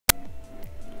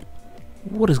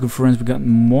What is good, friends? We got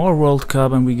more World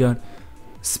Cup and we got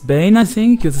Spain, I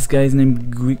think, because this guy is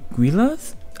named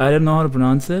Guilas. I don't know how to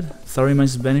pronounce it. Sorry, my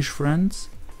Spanish friends.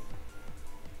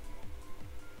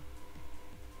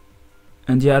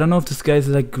 And yeah, I don't know if this guy is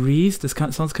like Greece. This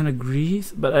sounds kind of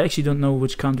Greece, but I actually don't know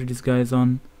which country this guy is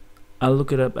on. I'll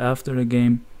look it up after the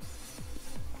game.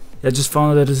 I just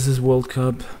found out that this is World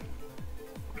Cup.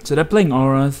 So they're playing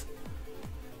ORAS,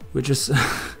 which is...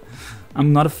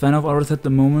 I'm not a fan of ORAS at the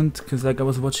moment, because like I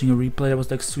was watching a replay that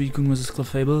was like Suicune vs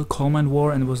Clefable, Command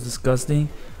War, and it was disgusting.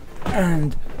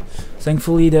 And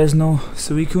thankfully there's no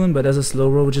Suicune, but there's a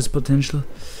Slowbro, which is potential.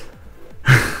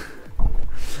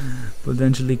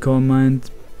 Potentially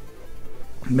Command.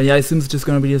 But yeah, I assume it's just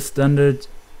gonna be a standard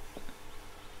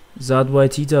Zadwai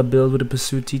Tita build with a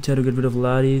Pursuit Tita to get rid of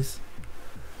Laddies.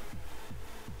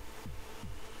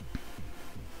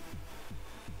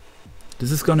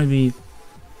 This is gonna be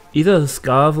either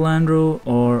Scarf Landro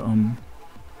or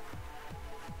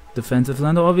defensive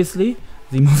Landro, obviously.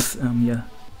 Zemoths, yeah,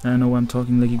 I don't know why I'm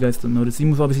talking like you guys don't know. The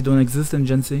Zemoths obviously don't exist in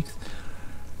Gen 6.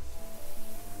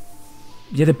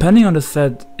 Yeah, depending on the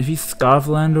set, if he's Scarf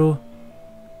Landro,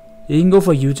 you can go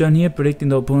for U-turn here, predicting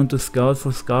the opponent to scout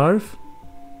for Scarf.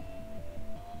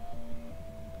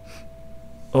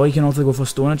 Or you can also go for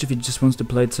Stone Edge if he just wants to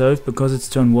play it safe because it's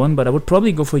turn 1, but I would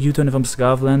probably go for U-turn if I'm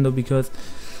Scarf Lando because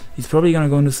he's probably gonna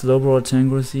go into Slowbro or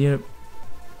Tangrowth here,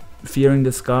 fearing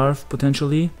the Scarf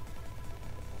potentially.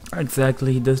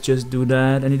 Exactly, he does just do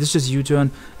that, and he does just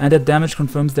U-turn, and that damage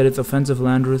confirms that it's offensive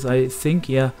Landorus, I think,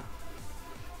 yeah.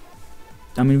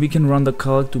 I mean, we can run the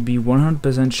calc to be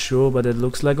 100% sure, but it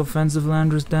looks like offensive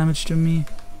Landorus damage to me.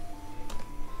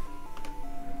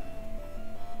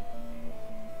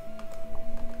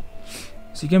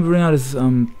 So you can bring out his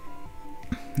Rotom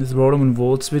and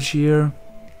Volt switch here.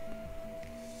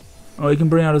 Or you can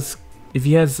bring out his, if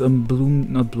he has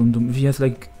if he has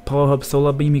like Power Hub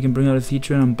Solar Beam, he can bring out his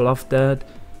Heatran and bluff that.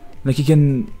 Like he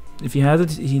can, if he has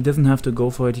it, he doesn't have to go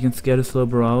for it, he can scare the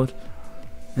Slowbro out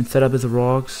and set up his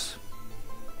rocks.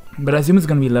 But I assume it's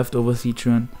gonna be leftover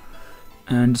Heatran.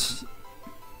 And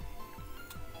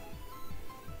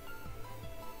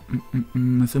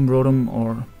I assume Rotom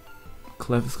or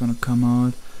Clef is gonna come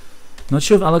out. Not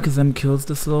sure if Alakazam kills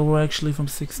the Slowbro actually from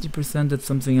 60%, that's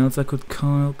something else I could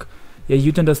calc. Yeah,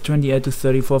 U-turn does 28 to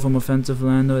 34 from offensive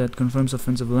Lando, that confirms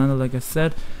offensive Lando like I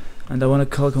said. And I wanna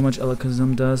calc how much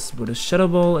Alakazam does with a Shadow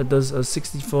Ball. It does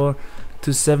 64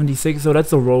 to 76, so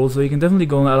that's a roll, so you can definitely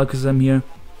go on Alakazam here.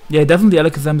 Yeah, definitely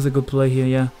Alakazam is a good play here,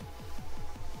 yeah.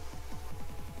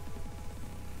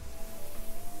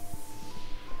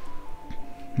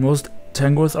 Most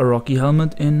Tangrowths are Rocky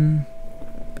Helmet in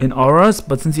ORAS,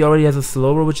 but since he already has a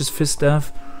Slowbro, which is Fist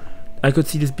Staff, I could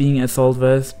see this being Assault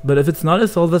Vest. But if it's not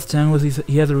Assault Vest Tangrowth,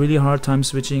 he has a really hard time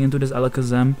switching into this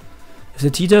Alakazam. If the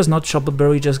Tita is not Chopper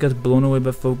Berry, just gets blown away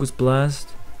by Focus Blast.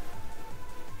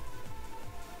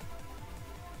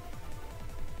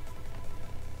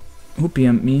 Who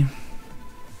PM'd me?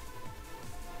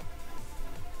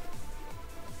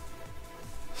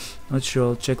 Not sure,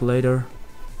 I'll check later.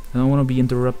 I don't want to be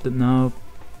interrupted now.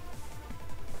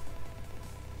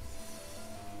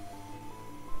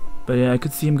 But yeah, I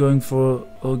could see him going for,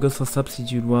 oh, goes for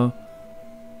Substitute, wow.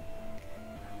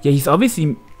 Yeah, he's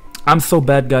obviously, I'm so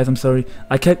bad guys, I'm sorry.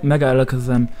 I kept Mega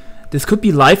Alakazam. This could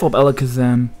be Life Orb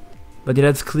Alakazam. But yeah,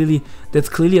 that's clearly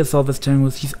a Assault Vest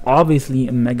Tangrowth. He's obviously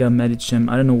a Mega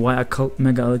Medicham. I don't know why I called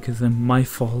Mega Alakazam, my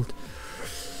fault.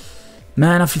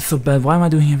 Man, I feel so bad. Why am I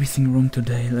doing everything wrong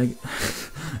today? Like,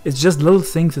 it's just little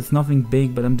things, it's nothing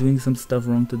big, but I'm doing some stuff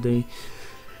wrong today.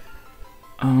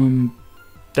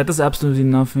 That does absolutely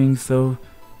nothing, so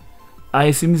I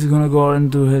assume he's gonna go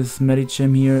into his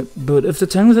Medicham here. But if the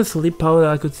Tangrowth has Sleep Powder,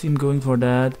 I could see him going for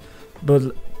that.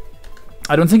 But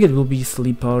I don't think it will be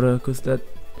Sleep Powder, because that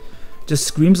just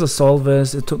screams Assault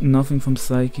Vest. It took nothing from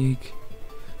Psychic.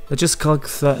 That just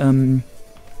calcs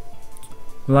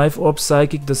Life Orb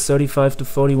Psychic does 35 to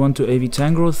 41 to AV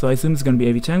Tangrowth, so I assume it's gonna be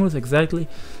AV Tangrowth, exactly.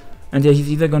 And yeah,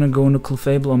 he's either gonna go into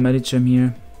Clefable or Medicham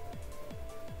here.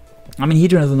 I mean,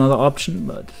 Heatran is another option,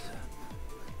 but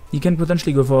you can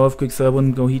potentially go for Earthquake, so I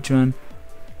wouldn't go Heatran.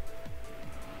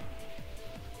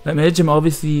 Like, Medicham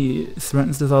obviously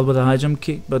threatens this out with a high jump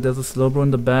kick, but there's a Slowbro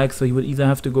in the back, so he would either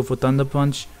have to go for Thunder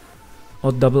Punch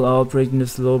or double outbreaking the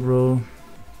Slowbro.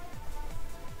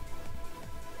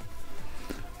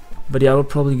 But yeah, I would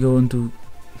probably go into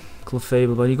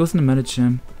Clefable, but he goes into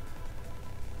Medicham.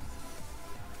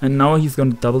 And now he's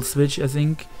gonna double switch, I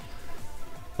think.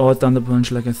 Or Thunder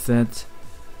Punch, like I said.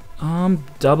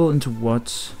 Double into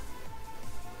what?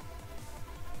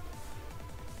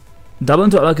 Double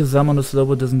into Alakazam on the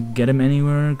Slowbro doesn't get him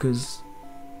anywhere, because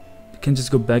can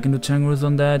just go back into Tangrowth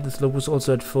on that. The Slowbro's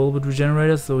also at full with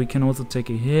Regenerator, so he can also take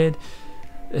a hit.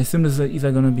 I assume it's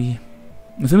either gonna be...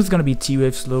 I assume it's gonna be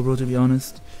T-Wave Slowbro, to be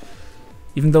honest.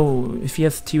 Even though, if he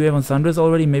has T-Wave on Thundurus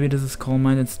already, maybe this is Calm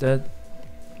Mind instead.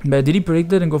 But did he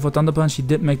predict it and go for Thunder Punch? He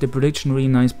did make the prediction, really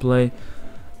nice play.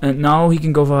 And now he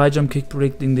can go for High Jump Kick,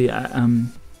 predicting the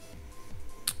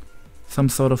some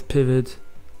sort of pivot.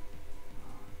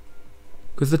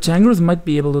 Because the Tangrowth might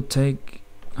be able to take...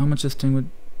 How much does Tangrowth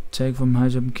take from High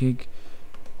Jump Kick?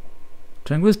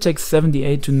 Tangrowth takes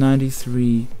 78 to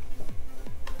 93.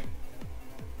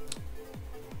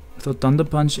 So Thunder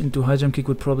Punch into High Jump Kick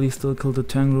would probably still kill the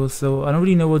Tangrowth. So I don't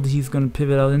really know what he's gonna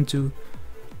pivot out into.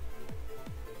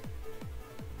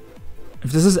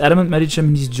 If this is Adamant Medicham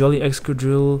and he's Jolly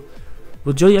Excadrill,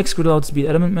 will Jolly Excadrill outspeed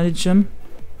Adamant Medicham?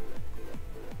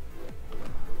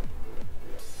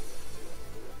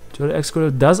 Jolly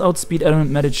Excadrill does outspeed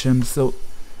Adamant Medicham, so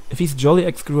if he's Jolly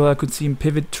Excadrill, I could see him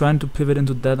trying to pivot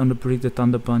into that on the predicted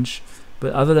Thunder Punch.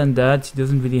 But other than that, he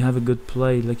doesn't really have a good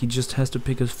play. Like, he just has to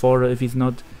pick his fodder if he's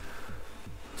not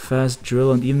Fast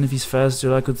Drill, and even if he's Fast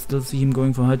Drill, I could still see him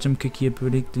going for High Jump Kick here,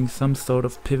 predicting some sort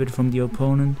of pivot from the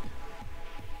opponent.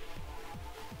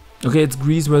 Okay, it's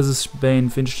Grease versus Bane.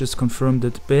 Finch just confirmed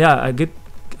it. But yeah, I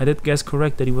did guess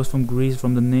correct that he was from Greece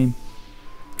from the name.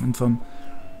 And from,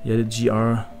 yeah, the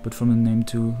GR, but from the name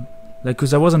too. Like,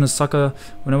 cause I was on a soccer,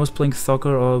 when I was playing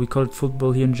soccer, or we call it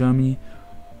football here in Germany.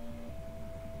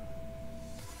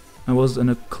 I was in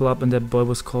a club and that boy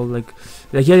was called like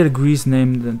he had a Greece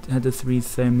name that had the 3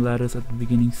 same letters at the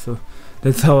beginning, so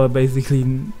that's how I basically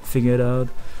figured out.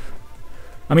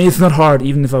 I mean, it's not hard,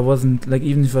 even if I wasn't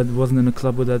in a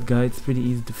club with that guy, it's pretty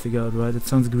easy to figure out, right? It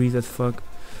sounds Greece as fuck.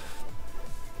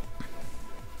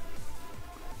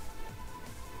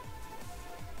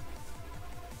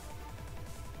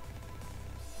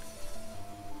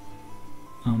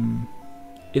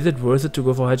 Is it worth it to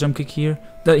go for High Jump Kick here?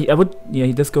 Yeah,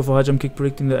 he does go for High Jump Kick,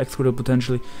 predicting the Excadrill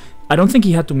potentially. I don't think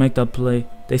he had to make that play.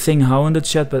 They're saying how in the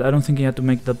chat, but I don't think he had to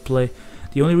make that play.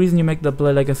 The only reason you make that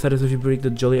play, like I said, is if you predict the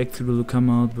Jolly Excadrill will come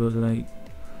out, but like...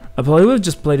 I probably would have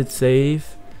just played it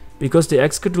safe, because the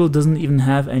Excadrill doesn't even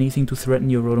have anything to threaten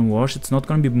your Rotom Wash. It's not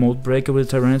going to be Mold Breaker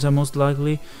with Tyranitar most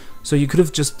likely, so you could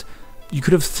have just... You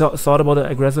could have thought about an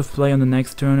aggressive play on the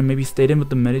next turn and maybe stayed in with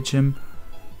the Medicham.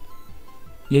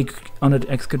 Yeah, on that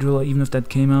Excadrill, even if that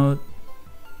came out.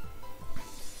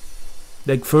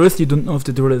 Like, first, you don't know if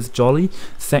the drill is Jolly.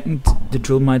 Second, the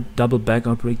drill might double back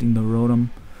out, breaking the Rotom.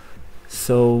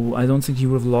 So, I don't think he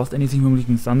would have lost anything from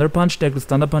making Thunder Punch. Deck's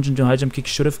Thunder Punch into High Jump Kick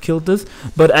should have killed this.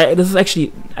 But this is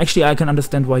actually, I can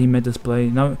understand why he made this play.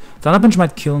 Now, Thunder Punch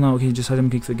might kill now. Okay, just High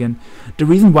Jump Kicks again. The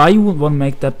reason why you would want to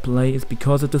make that play is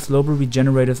because if the Slowbro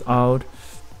regenerates out,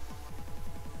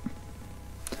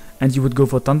 and you would go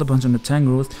for Thunder Punch on the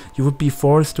Tangrowth, you would be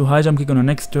forced to High Jump Kick on the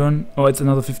next turn, or it's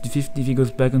another 50-50 if he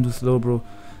goes back into Slowbro.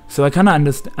 So I kinda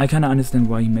understand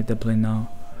why he made that play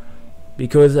now.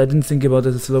 Because I didn't think about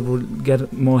that the Slowbro would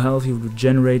get more health, he would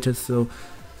regenerate it, so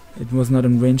it was not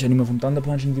in range anymore from Thunder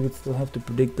Punch, and you would still have to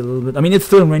predict a little bit. I mean, it's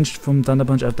still in range from Thunder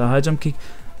Punch after High Jump Kick,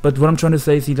 but what I'm trying to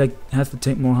say is he like has to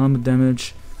take more helmet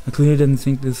damage. I clearly didn't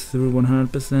think this through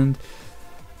 100%.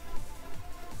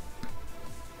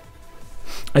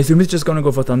 I assume he's just gonna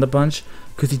go for Thunder Punch,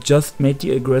 because he just made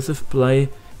the aggressive play.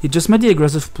 He just made the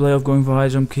aggressive play of going for High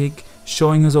Jump Kick,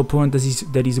 showing his opponent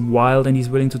that he's wild and he's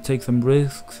willing to take some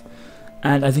risks.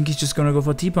 And I think he's just gonna go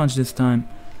for T-Punch this time.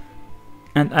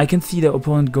 And I can see the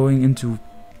opponent going into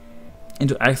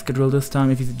Excadrill this time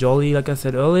if he's Jolly, like I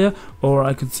said earlier, or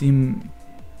I could see him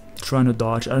trying to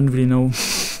dodge. I don't really know.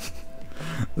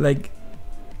 Like,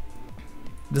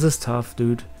 this is tough,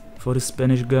 dude, for the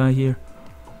Spanish guy here.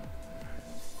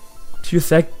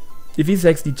 If he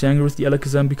sacks the Tangrowth, the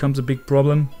Alakazam becomes a big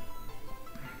problem.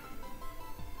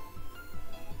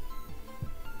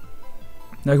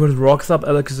 Like with Rocks up,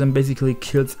 Alakazam basically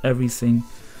kills everything.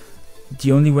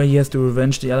 The only way he has to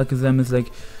revenge the Alakazam is like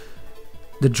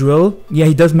the Drill. Yeah,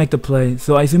 he does make the play,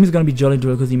 so I assume he's gonna be Jolly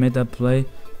Drill because he made that play.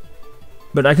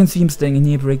 But I can see him staying in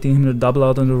here, predicting him to double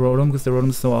out on the Rotom because the Rotom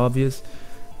is so obvious.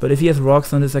 But if he has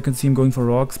Rocks on this, I can see him going for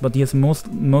Rocks. But he has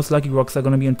most likely Rocks are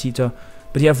gonna be on Tita.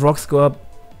 But yeah, if Rocks go up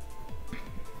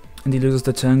and he loses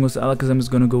the Tangrowth, Alakazam is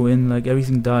gonna go in, like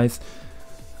everything dies.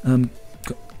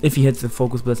 If he hits the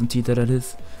Focus Blast on Tita, that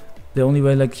is. The only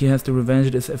way like he has to revenge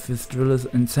it is if his Drill is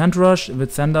in Sand Rush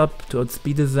with Sand Up to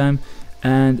outspeed his Zam,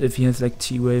 and if he has like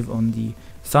T-Wave on the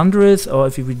Thundurus, or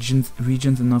if he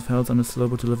regens enough health on the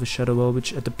Slowbro to live a Shadow Ball,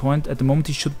 which at the moment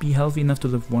he should be healthy enough to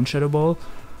live one Shadow Ball,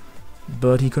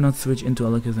 but he cannot switch into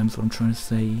Alakazam, is what I'm trying to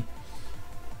say.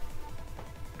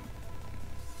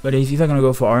 But he's either gonna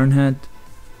go for Iron Head,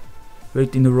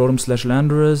 predicting the Rotom slash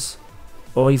Landorus,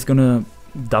 or he's gonna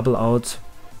double out.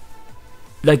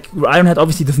 Like, Iron Head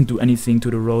obviously doesn't do anything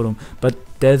to the Rotom, but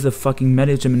there's a fucking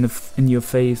Medicham in your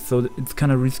face, so it's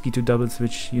kind of risky to double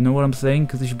switch. You know what I'm saying?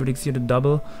 Because if he predicts you to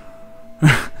double,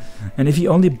 and if he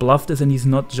only bluffed this and he's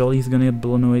not Jolly, he's gonna get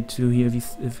blown away too here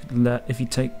if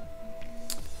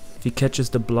he catches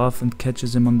the bluff and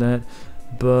catches him on that.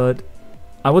 But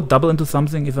I would double into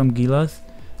something if I'm Guilas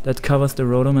that covers the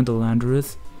Rotom and the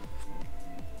Landorus,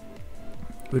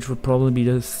 which would probably be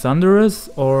the Thundurus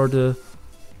or the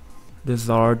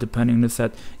Zard, depending on the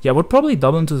set. Yeah, I would probably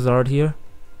double into Zard here.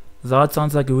 Zard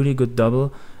sounds like a really good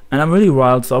double, and I'm really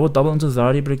wild, so I would double into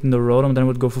Zard here, predicting the Rotom, then I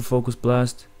would go for Focus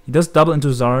Blast. He does double into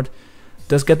Zard,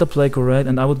 does get the play correct,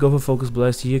 and I would go for Focus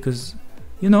Blast here, because,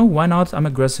 you know, why not? I'm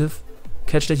aggressive.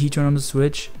 Catch that Heatran on the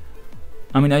switch.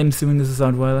 I mean, I'm assuming this is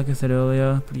Zard Y, like I said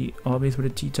earlier, pretty obvious with a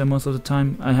T-type most of the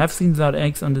time. I have seen Zard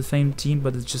X on the same team,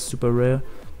 but it's just super rare.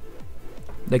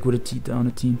 Like with a T-type on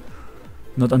a team.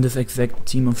 Not on this exact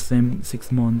team of same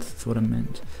 6 months, that's what I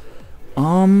meant.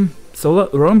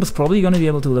 Rotom is probably gonna be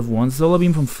able to live one Solar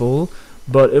Beam from full,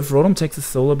 but if Rotom takes a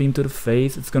Solar Beam to the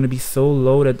face, it's gonna be so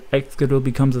low that Excadrill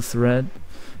becomes a threat.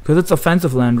 Because it's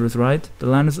offensive Landorus, right? The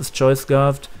Landorus is Choice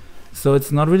Scarfed, so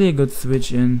it's not really a good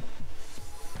switch in.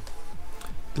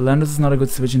 The Landorus is not a good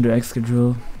switch into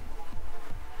Excadrill.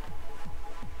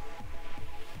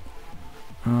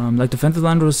 Like defensive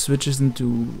Landorus switches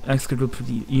into Excadrill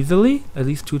pretty easily, at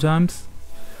least 2 times.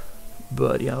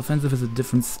 But yeah, offensive is a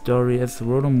different story, as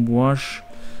Rotom Wash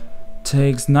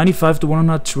takes 95 to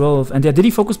 112. And yeah, did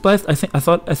he Focus Blast? I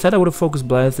said I would have Focus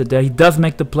Blasted there. He does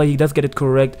make the play, he does get it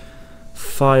correct.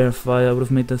 Fire, I would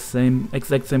have made the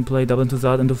exact same play, double into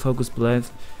Zard into Focus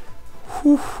Blast.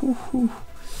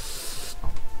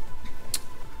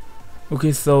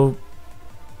 Okay, so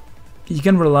you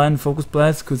can rely on Focus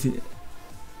Blast because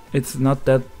it's not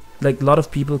that, like, a lot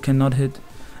of people cannot hit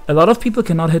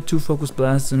 2 Focus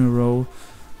Blasts in a row.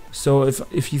 So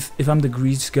if I'm the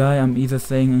Grease guy, I'm either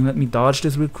saying let me dodge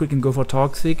this real quick and go for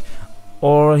Toxic,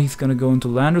 or he's gonna go into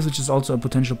Landorus, which is also a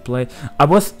potential play. I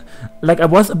was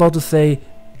about to say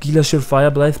Guilas should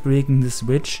Fire Blast predicting the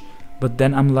switch, but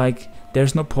then I'm like,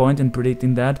 there's no point in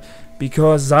predicting that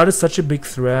because Zard is such a big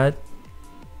threat.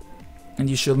 And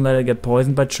you shouldn't let it get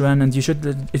poisoned by Tren, and you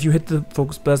should, if you hit the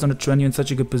Focus Blast on the Tren, you're in such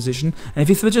a good position. And if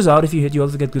he switches out, if you hit, you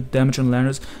also get good damage on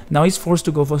Landorus. Now he's forced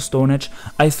to go for Stone Edge.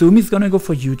 I assume he's gonna go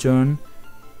for U-turn.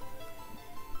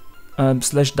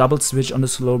 Slash double switch on the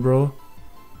Slowbro.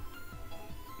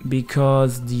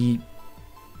 Because you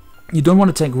don't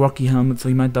want to take Rocky Helmet, so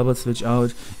he might double switch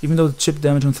out. Even though the chip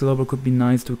damage on Slowbro could be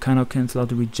nice to kind of cancel out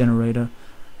the Regenerator.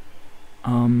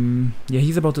 Yeah,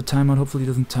 he's about to time out. Hopefully he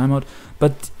doesn't time out,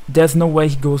 but there's no way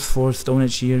he goes for Stone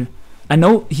Edge here. I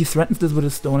know he threatens this with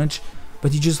a Stone Edge,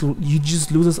 but he just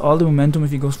loses all the momentum if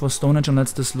he goes for Stone Edge and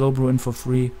lets the Slowbro in for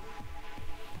free.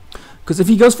 Because if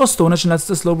he goes for Stone Edge and lets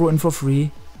the Slowbro in for free,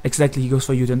 exactly, he goes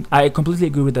for U-turn. I completely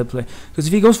agree with that play. Because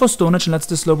if he goes for Stone Edge and lets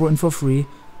the Slowbro in for free,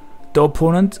 the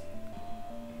opponent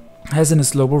has in a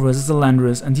Slowbro versus a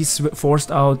Landorus, and he's forced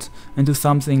out into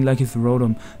something like his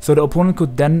Rotom. So the opponent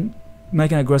could then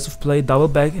make an aggressive play, double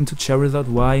back into Charizard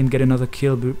Y and get another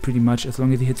kill pretty much, as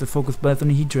long as he hits a Focus Blast on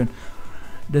the Heatran.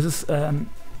 This is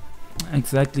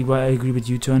exactly why I agree with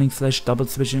U-turning slash double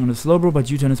switching on the Slowbro, but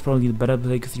U-turn is probably the better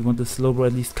play because you want the Slowbro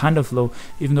at least kind of low,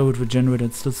 even though with Regenerator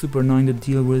it's still super annoying to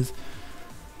deal with.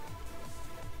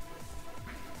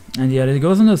 And yeah, it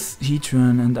goes on this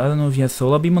Heatran, and I don't know if he has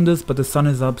Solar Beam on this, but the sun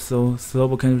is up, so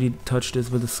Slowbro can't really touch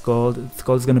this with the Scald.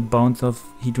 Scald is gonna bounce off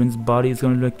Heatran's body. It's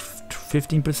gonna do like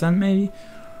 15% maybe.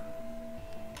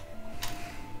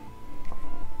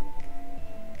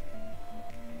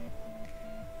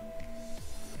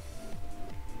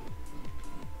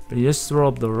 But he just throw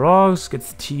up the rocks,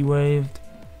 gets T-waved.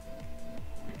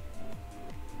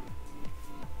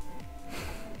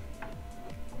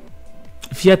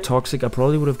 If he had Toxic, I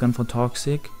probably would have gone for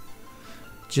Toxic.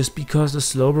 Just because the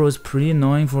Slowbro is pretty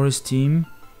annoying for his team.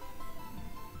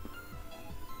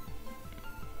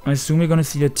 I assume we're gonna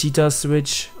see the Tita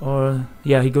switch, or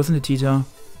yeah, he goes into Tita.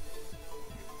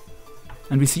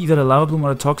 And we see either the Lava Bloom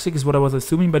or the Toxic is what I was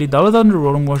assuming, but he doubles out into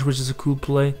Rotom Wash, which is a cool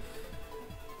play.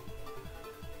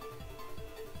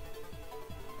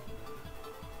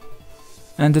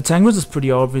 And the Tangrowth is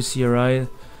pretty obvious here, right?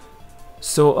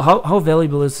 So how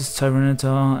valuable is this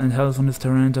Tyranitar and health on this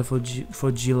Tyranitar for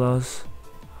Guilas?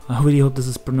 I really hope this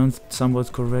is pronounced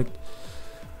somewhat correct.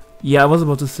 Yeah, I was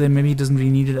about to say maybe he doesn't really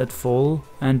need it at full,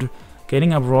 and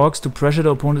getting up rocks to pressure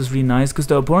the opponent is really nice because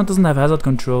the opponent doesn't have hazard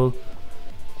control.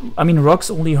 I mean,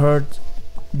 rocks only hurt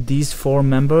these 4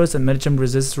 members, and Medicham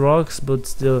resists rocks, but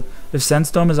still, if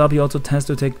Sandstorm is up, he also tends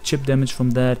to take chip damage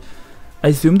from that. I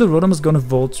assume the Rotom is gonna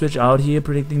Volt Switch out here,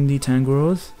 predicting the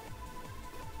Tangrowth.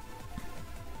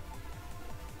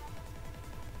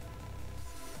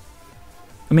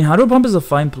 I mean, Hydro Pump is a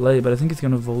fine play, but I think it's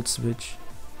gonna Volt Switch.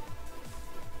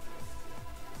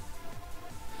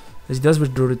 As he does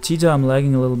with Dorotita, I'm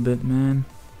lagging a little bit, man.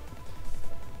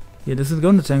 Yeah, this is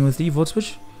going to Tangrowth D, Volt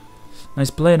Switch. Nice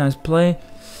play, nice play.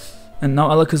 And now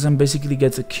Alakazam basically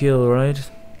gets a kill, right?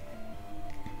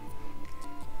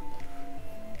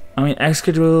 I mean,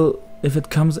 Excadrill, if it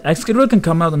comes... Excadrill can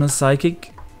come out on a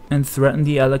Psychic and threaten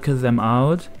the Alakazam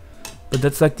out. But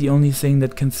that's like the only thing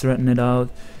that can threaten it out.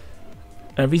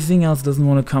 Everything else doesn't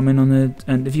want to come in on it.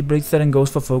 And if he breaks that and goes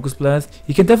for Focus Blast,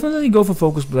 he can definitely go for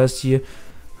Focus Blast here.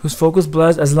 Whose Focus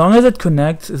Blast, as long as it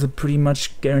connects, is a pretty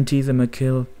much guarantees him a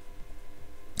kill.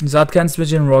 Zard can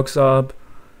switch in, rocks up.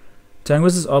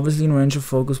 Tangrowth is obviously in range of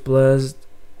Focus Blast.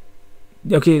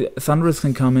 Okay, Thundurus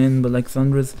can come in, but like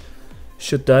Thundurus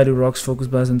should die to Rocks, Focus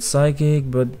Blast, and Psychic,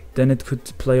 but then it could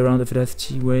play around if it has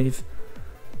T-Wave.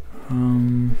 I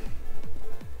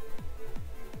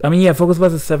mean, yeah, Focus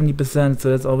Blast is 70%, so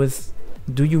that's always...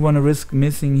 Do you want to risk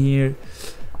missing here?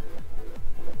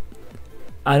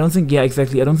 I don't think, yeah,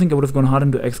 exactly. I don't think I would have gone hard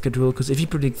into Excadrill, because if he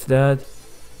predicts that...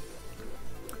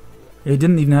 He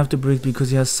didn't even have to predict because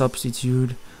he has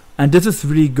Substitute. And this is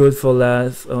really good for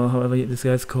Laz, or however this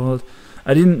guy's called.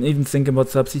 I didn't even think about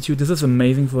Substitute. This is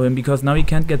amazing for him, because now he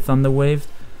can't get Thunder Waved.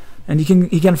 And he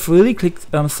can freely click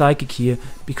Psychic here,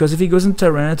 because if he goes in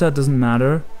Tyranitar, it doesn't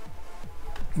matter.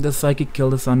 The Psychic kill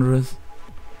the Thundurus.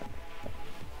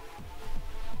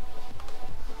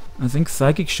 I think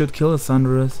Psychic should kill the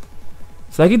Thundurus.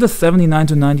 Psychic does 79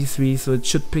 to 93, so it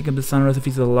should pick up the Thundurus if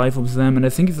he's a Life Orb Them, and I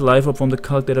think he's a Life Orb from the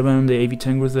Calc that I ran on the AV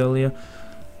Tangrowth earlier.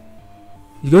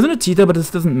 He goes into Tita, but this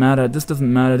doesn't matter. This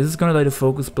doesn't matter. This is gonna die to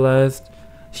Focus Blast.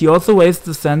 He also wastes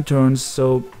the Sand turns,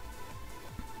 so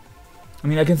I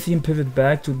mean, I can see him pivot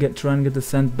back to try and get the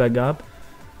Sand back up,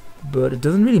 but it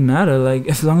doesn't really matter. Like,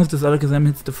 as long as this Alakazam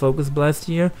hits the Focus Blast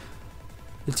here,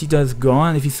 the Tita is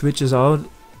gone. If he switches out,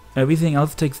 everything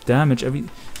else takes damage.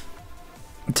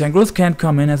 Tangrowth can't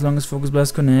come in as long as Focus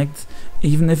Blast connects.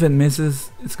 Even if it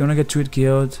misses, it's gonna get Tweet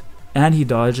killed, and he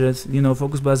dodges. You know,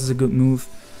 Focus Blast is a good move.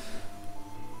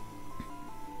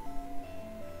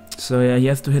 So yeah, he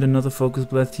has to hit another Focus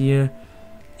Blast here.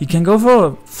 He can go for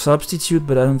a Substitute,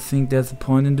 but I don't think there's a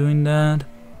point in doing that.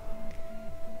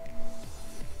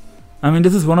 I mean,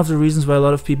 this is one of the reasons why a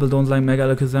lot of people don't like Mega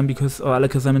Alakazam, or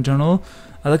Alakazam in general.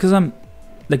 Alakazam,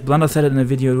 like Blunder said it in a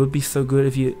video, it would be so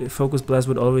good if Focus Blast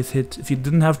would always hit. If you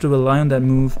didn't have to rely on that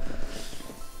move.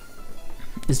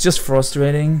 It's just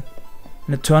frustrating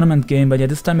in a tournament game, but yeah,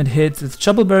 this time it hits. It's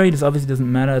Chopple Berry, this obviously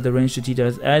doesn't matter at the range the Tita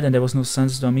is at, and there was no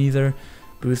Sandstorm either,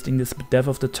 boosting this Death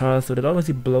of the Tar, so that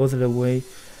obviously blows it away.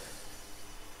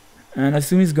 And I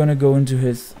assume he's gonna go into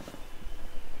his...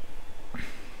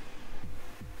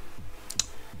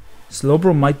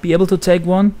 Slowbro might be able to take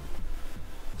one.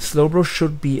 Slowbro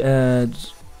should be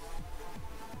at...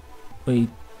 Wait.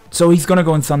 So he's gonna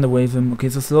go and Thunder Wave him. Okay,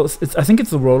 so I think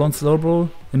it's a roll on Slowbro.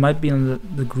 It might be in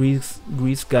the Grease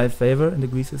guy favor, in the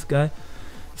Grease's guy.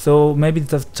 So maybe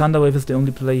the Thunder Wave is the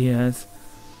only play he has.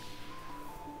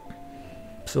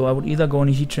 So I would either go on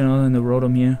a Heat Train or in the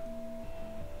Rotom here.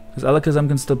 Because Alakazam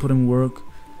can still put him work.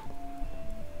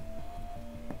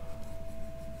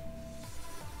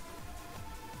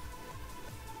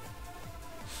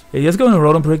 Yeah, he's going to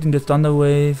Rotom, predicting the Thunder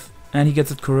Wave, and he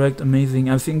gets it correct. Amazing.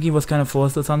 I think he was kind of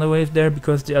forced to Thunder Wave there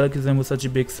because the Alakazam was such a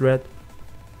big threat.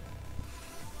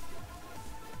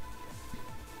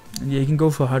 And yeah, he can go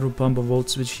for Hydro Pump or Volt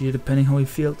Switch here, depending how he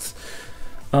feels.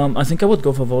 I think I would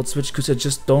go for Volt Switch because I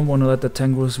just don't want to let the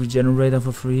Tangrowth regenerate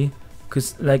for free.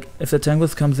 Because, like, if the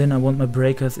Tangrowth comes in, I want my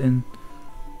Breakers in,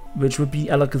 which would be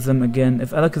Alakazam again.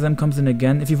 If Alakazam comes in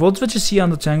again, if he Volt Switches here on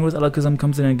the Tangrowth, Alakazam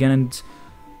comes in again and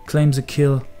claims a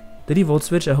kill. Did he Volt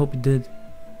Switch? I hope he did.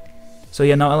 So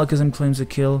yeah, now Alakazam claims a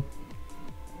kill.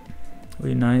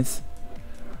 Really nice.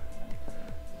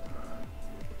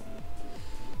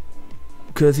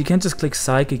 Because he can't just click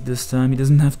Psychic this time. He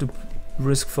doesn't have to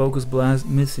risk Focus Blast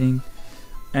missing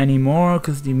anymore,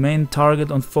 because the main target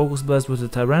on Focus Blast was the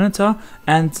Tyranitar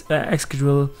and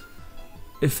Excadrill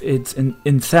if it's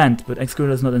in Sand, but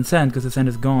Excadrill is not in Sand because the Sand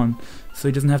is gone, so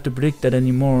he doesn't have to predict that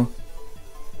anymore.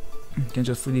 He can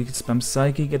just really spam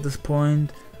Psychic at this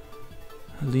point,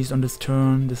 at least on this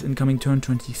turn, this incoming turn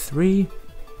 23.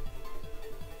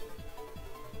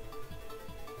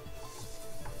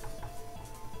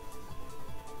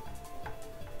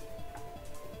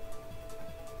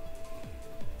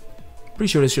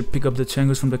 Pretty sure they should pick up the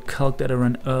Changos from the calc that I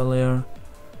ran earlier.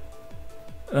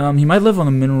 He might live on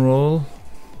a mineral.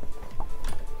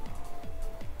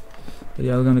 But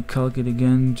yeah, I'm gonna calc it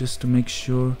again just to make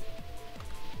sure.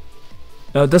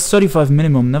 That's 35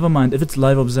 minimum, never mind. If it's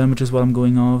live ops damage is what I'm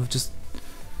going off. Just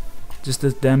the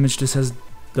damage this has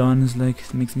done is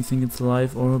like, makes me think it's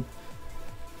live orb.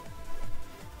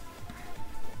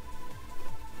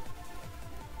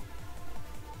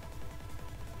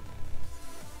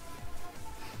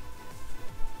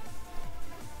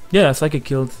 Yeah, psychic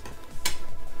killed.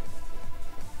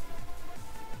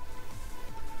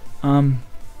 Yeah,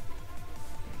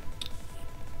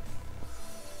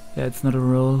 it's not a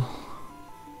roll.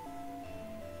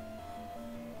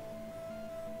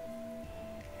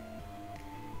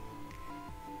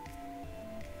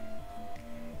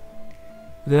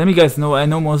 Let me guys know, I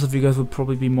know most of you guys will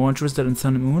probably be more interested in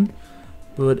Sun and Moon,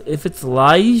 but if it's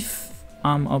live,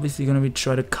 I'm obviously gonna be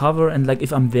try to cover, and like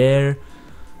if I'm there,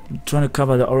 I'm trying to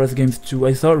cover the ORAS games too.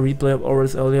 I saw a replay of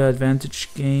ORAS earlier,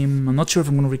 Advantage game. I'm not sure if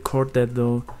I'm gonna record that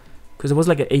though, because it was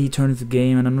like an 80 turns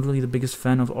game, and I'm not really the biggest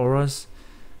fan of ORAS,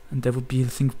 and that would be, I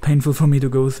think, painful for me to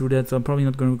go through that, so I'm probably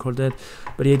not gonna record that.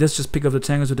 But yeah, let's just pick up the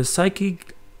Tangos with the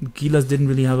Psychic. Guilas didn't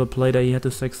really have a play there, he had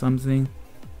to sack something.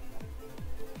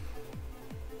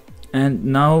 And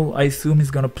now I assume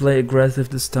he's gonna play aggressive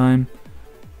this time.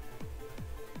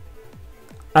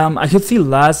 I could see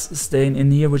Laz staying in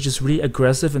here, which is really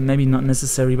aggressive and maybe not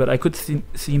necessary, but I could see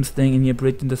him staying in here,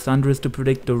 predicting the Thunderous to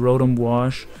predict the Rotom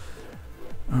Wash.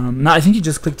 Nah, I think you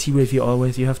just click T-Wave here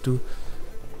always. You have to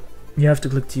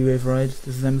click T-Wave, right?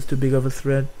 This is too big of a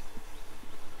threat.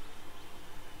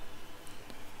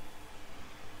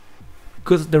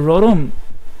 Because the Rotom,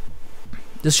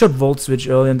 this shot Volt Switch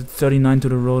early and did 39 to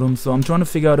the Rotom, so I'm trying to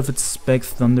figure out if it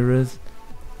specs Thunderous.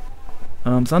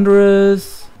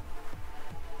 Thunderous.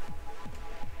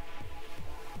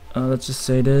 Let's just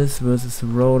say this versus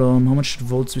Rotom. How much should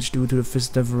Volt Switch do to the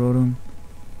Fist Dev Rotom?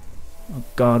 Oh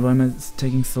god, why am I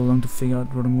taking so long to figure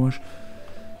out Rotom Wash?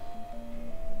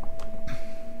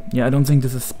 Yeah, I don't think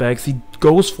this is specs. He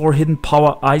goes for Hidden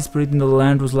Power, Ice Breath in the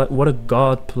Landorus, like what a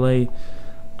god play.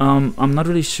 I'm not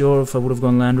really sure if I would have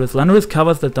gone Landorus. Landorus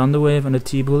covers the Thunder Wave and the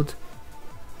T-Bolt.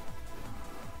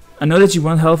 I know that you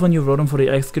want health on your Rotom for the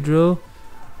Excadrill.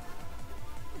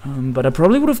 But I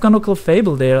probably would have gone to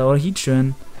Clefable there or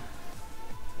Heatran.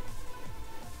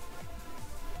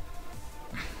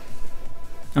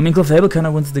 I mean, Clefable kind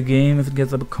of wins the game if it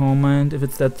gets up a Calm Mind, if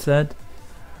it's that set.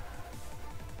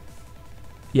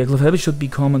 Yeah, Clefable should be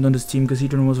Calm Mind on this team because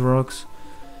Heatran was Rocks.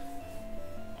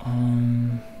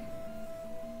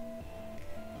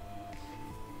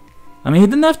 I mean, he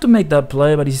didn't have to make that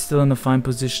play, but he's still in a fine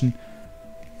position.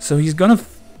 So he's gonna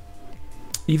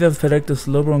either select the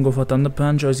Slowbro and go for Thunder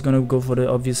Punch, or he's gonna go for the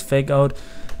obvious Fake Out,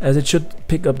 as it should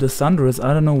pick up the Thunderous.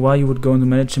 I don't know why you would go into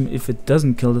manage him if it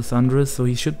doesn't kill the Thunderous, so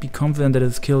he should be confident that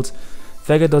it kills.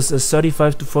 Fake Out does a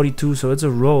 35 to 42, so it's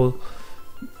a roll.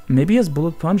 Maybe he has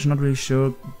Bullet Punch, not really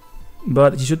sure.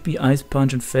 But he should be Ice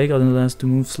Punch and Fake Out in the last two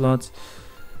move slots.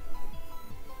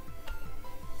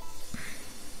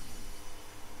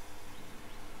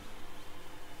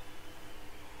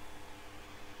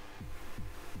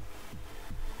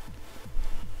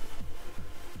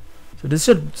 So this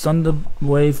should Thunder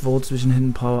Wave, Volt Switch and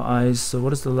Hidden Power Ice. So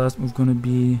what is the last move gonna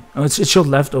be? Oh, it showed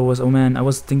Leftovers. Oh man, I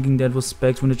was thinking that was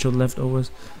specs when it showed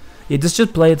Leftovers. Yeah, this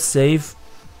should play it safe.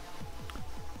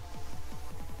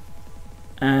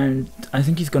 And I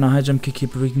think he's gonna High Jump Kick here,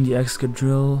 breaking the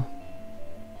Excadrill.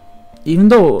 Even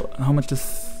though, how much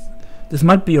this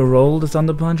might be a roll, the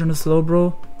Thunder Punch on the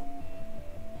Slowbro.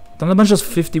 Thunder Punch does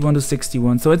 51 to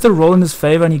 61. So it's a roll in his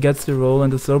favor and he gets the roll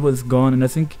and the Slowbro is gone. And I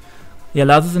think, yeah,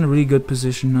 Laz is in a really good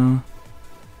position now.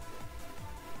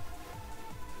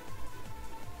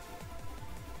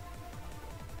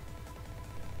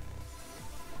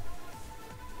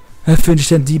 I finished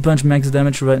that D-Punch max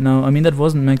damage right now. I mean, that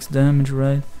wasn't max damage,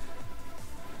 right?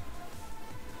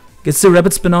 Gets the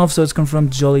Rapid Spin off, so it's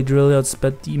confirmed Jolly Drill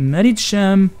outsped the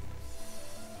Medicham.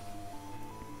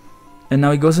 And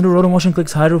now he goes into Rotom Wash and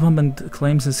clicks Hydro Pump and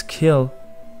claims his kill.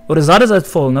 Oh, the Zard is at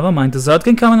full, never mind. The Zard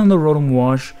can come in on the Rotom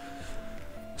Wash.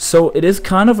 So it is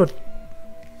kind of a,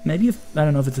 maybe, I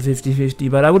don't know if it's a 50-50,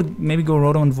 but I would maybe go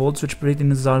Rotom and Volt Switch predicting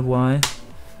the Zard Y.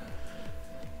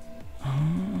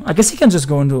 I guess he can just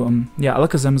go into, yeah,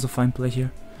 Alakazam is a fine play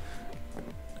here.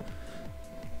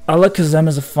 Alakazam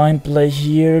is a fine play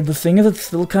here. The thing is, it's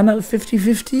still kind of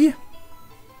 50-50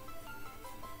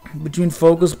 between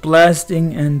Focus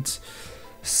Blasting and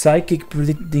Psychic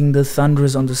predicting the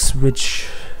Thunderous on the Switch.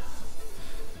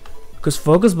 Because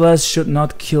Focus Blast should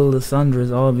not kill the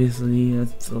Thunderous, obviously.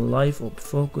 It's a life of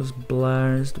Focus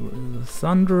Blast with the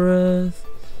Thunderous.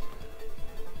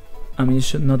 I mean, it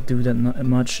should not do that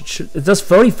much. It does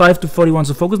 45 to 41,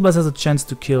 so Focus Blast has a chance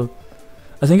to kill.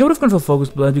 I think I would have gone for Focus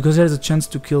Blast because it has a chance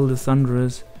to kill the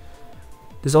Thunderous.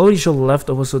 There's already Show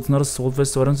Leftover, so it's not a Soul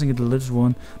Fist, so I don't think it lives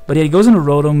one. But yeah, he goes into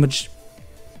Rotom, which...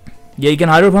 Yeah, you can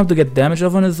Hydro Pump to get damage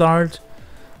off on his art.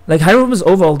 Like, Hydro Pump is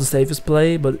overall the safest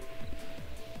play, but...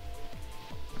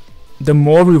 The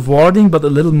more rewarding, but a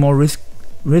little more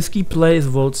risky play is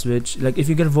Volt Switch. Like, if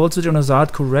you get Volt Switch on his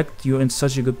art correct, you're in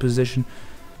such a good position.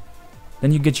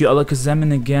 Then you get your Alakazam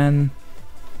in again.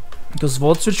 Because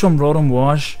Volt Switch from Rotom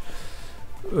Wash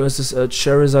versus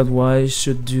Charizard Y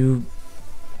should do...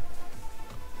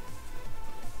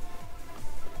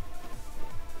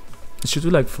 It should do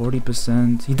like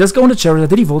 40%. He does go into Charizard.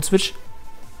 Did he Volt Switch?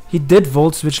 He did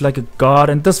Volt Switch like a god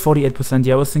and it does 48%.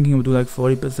 Yeah, I was thinking it would do like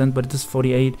 40%, but it does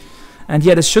 48%. And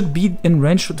yeah, this should be in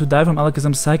range to die from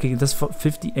Alakazam Psychic. It does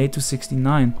 58 to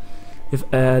 69. If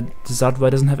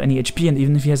Zardwai doesn't have any HP, and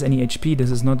even if he has any HP, this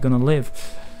is not gonna live.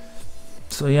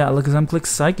 So yeah, Alakazam clicks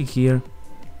Psychic here.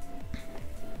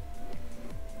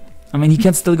 I mean, he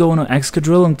can still go on an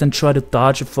Excadrill and then try to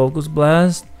dodge a Focus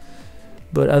Blast.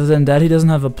 But other than that, he doesn't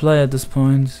have a play at this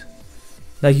point.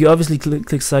 Like, you obviously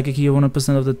click Psychic here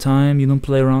 100% of the time. You don't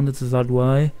play around, it's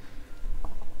Zardwai.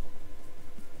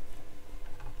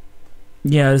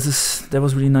 Yeah, that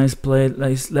was really nice play.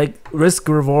 Like risk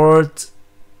reward.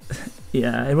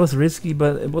 Yeah, it was risky,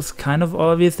 but it was kind of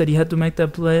obvious that he had to make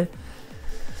that play.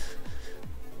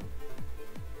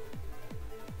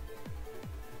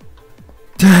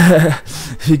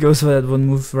 He goes for that one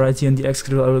move right here in the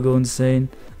Excadrill, I will go insane.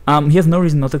 He has no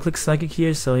reason not to click Psychic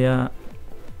here, so yeah,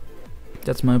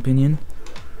 that's my opinion.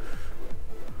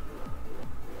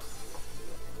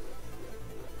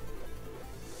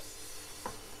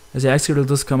 As the Excadrill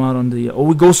does come out on the... Oh,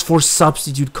 he goes for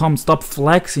Substitute. Come, stop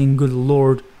flexing, good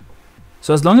lord.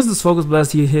 So as long as this Focus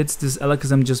Blast here hits, this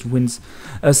Alakazam just wins.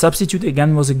 Substitute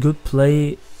again was a good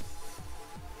play.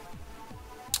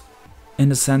 In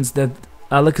the sense that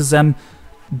Alakazam...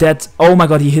 Oh my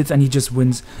god, he hits and he just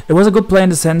wins. It was a good play in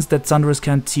the sense that Thunderous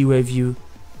can't T-Wave you.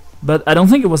 But I don't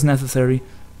think it was necessary.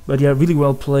 But yeah, really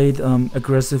well played,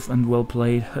 aggressive and well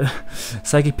played.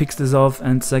 Psychic picks this off,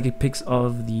 and Psychic picks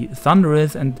off the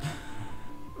Thunderous, and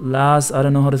Lars, I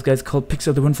don't know how this guy's called, picks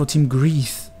up the win for Team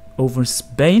Greece over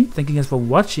Spain. Thank you guys for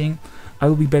watching. I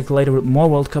will be back later with more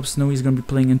World Cup. Snowy's gonna be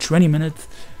playing in 20 minutes.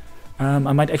 I'll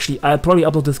probably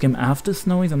upload this game after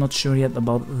Snowy's, I'm not sure yet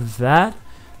about that.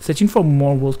 Stay tuned for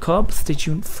more World Cup, stay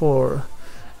tuned for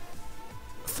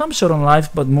some Showdown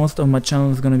Live, but most of my channel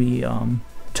is gonna be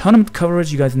tournament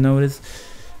coverage, you guys know this,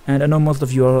 and I know most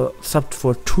of you are subbed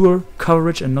for tour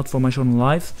coverage and not for my Showdown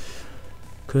Lives,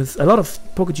 because a lot of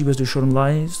PokeTubers do Showdown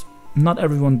Lives. Not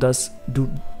everyone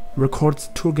records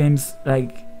tour games,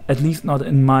 like at least not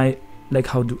in my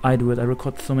how do I do it. I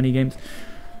record so many games.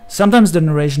 Sometimes the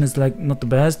narration is like not the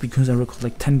best because I record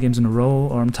like 10 games in a row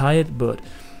or I'm tired, but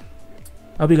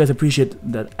I hope you guys appreciate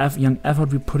that young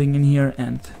effort we're putting in here.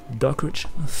 And Dokkerich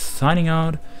signing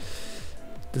out.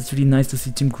 That's really nice to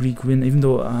see Team Greek win, even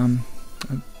though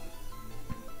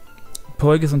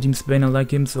Poig is on Team Spain, I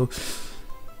like him, so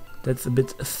that's a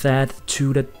bit sad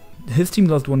too that his team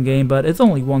lost one game, but it's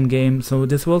only one game, so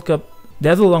this World Cup,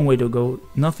 there's a long way to go,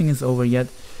 nothing is over yet,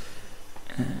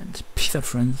 and peace out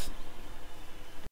friends.